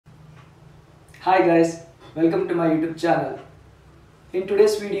Hi guys, welcome to my YouTube channel. In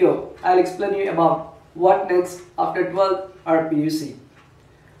today's video, I'll explain you about what next after 12th or PUC.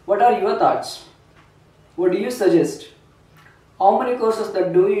 What are your thoughts? What do you suggest? How many courses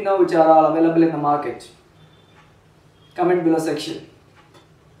that do you know which are all available in the market? Comment below section.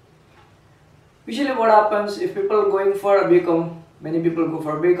 Usually what happens if people are going for a BCom, many people go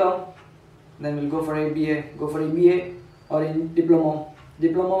for BCom, then will go for ABA, go for EBA or in diploma,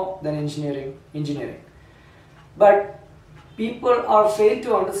 then engineering. But people are failed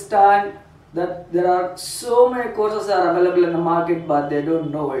to understand that there are so many courses are available in the market but they don't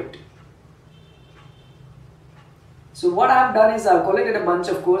know it. So what I have done is I have collected a bunch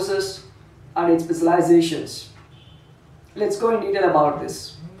of courses and its specializations. Let's go in detail about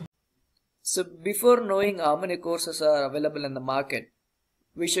this. So before knowing how many courses are available in the market,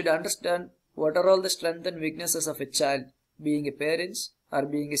 we should understand what are all the strengths and weaknesses of a child being a parent or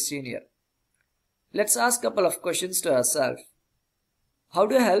being a senior. Let's ask a couple of questions to ourselves. How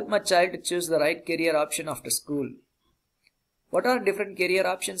do I help my child to choose the right career option after school? What are different career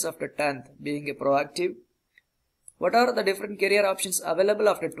options after 10th, being a proactive? What are the different career options available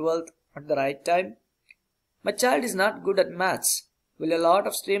after 12th at the right time? My child is not good at maths. Will a lot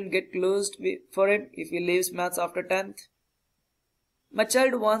of stream get closed for him if he leaves maths after 10th? My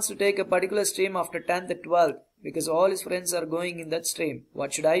child wants to take a particular stream after 10th and 12th because all his friends are going in that stream.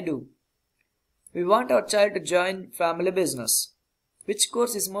 What should I do? We want our child to join family business. Which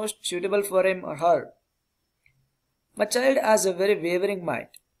course is most suitable for him or her? My child has a very wavering mind.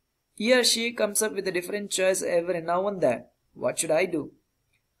 He or she comes up with a different choice every now and then. What should I do?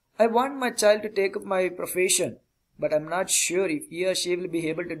 I want my child to take up my profession, but I'm not sure if he or she will be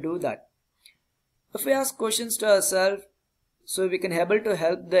able to do that. If we ask questions to ourselves, so we can able to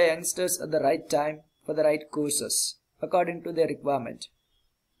help the youngsters at the right time for the right courses according to their requirement.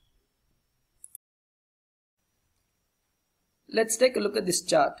 Let's take a look at this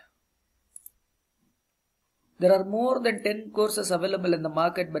chart. There are more than 10 courses available in the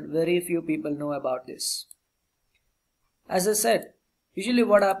market, but very few people know about this. As I said, usually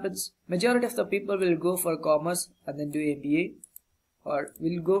what happens, majority of the people will go for commerce and then do MBA, or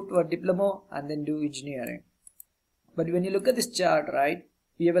will go to a diploma and then do engineering. But when you look at this chart, right,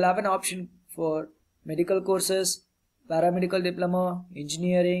 we will have an option for medical courses, paramedical diploma,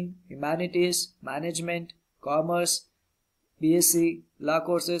 engineering, humanities, management, commerce, BSc, law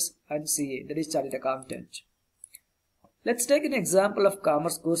courses and CA, that is Chartered Accountant. Let's take an example of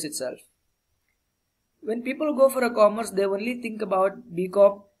commerce course itself. When people go for a commerce, they only think about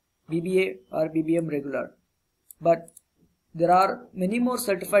BCom, BBA or BBM regular. But there are many more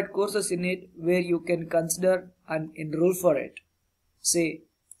certified courses in it where you can consider and enroll for it. Say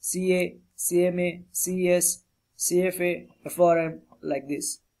CA, CMA, CS, CFA, FRM, like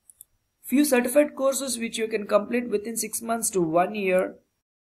this. Few certified courses which you can complete within 6 months to 1 year,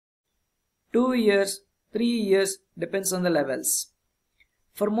 2 years, 3 years, depends on the levels.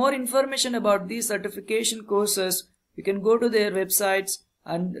 For more information about these certification courses, you can go to their websites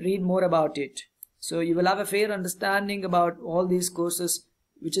and read more about it. So you will have a fair understanding about all these courses,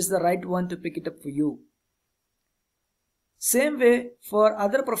 which is the right one to pick it up for you. Same way, for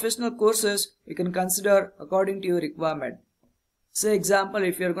other professional courses, you can consider according to your requirement. Say example,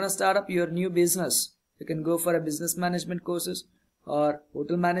 if you're going to start up your new business, you can go for a business management courses or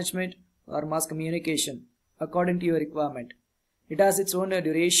hotel management or mass communication according to your requirement. It has its own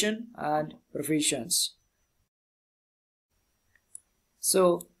duration and professions.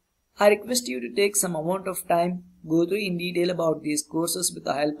 So, I request you to take some amount of time, go through in detail about these courses with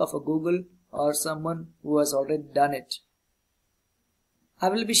the help of a Google or someone who has already done it. I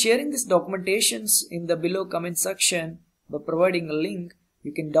will be sharing these documentations in the below comment section by providing a link.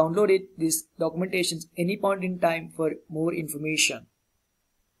 You can download it, these documentations, any point in time for more information.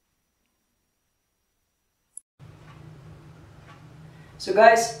 So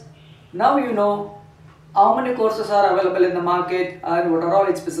guys, now you know how many courses are available in the market and what are all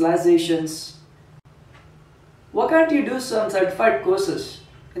its specializations. Why can't you do some certified courses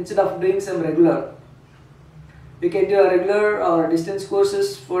instead of doing some regular? You can do a regular or distance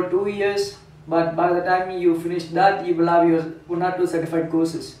courses for 2 years, but by the time you finish that, you will have your 1 or 2 certified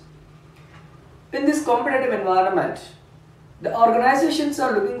courses. In this competitive environment, the organizations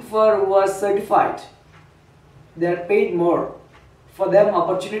are looking for who are certified. They are paid more. For them,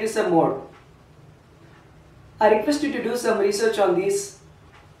 opportunities are more. I request you to do some research on these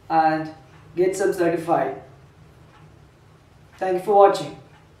and get some certified. Thank you for watching.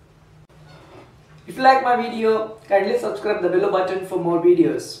 If you like my video, kindly subscribe the below button for more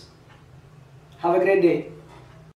videos. Have a great day.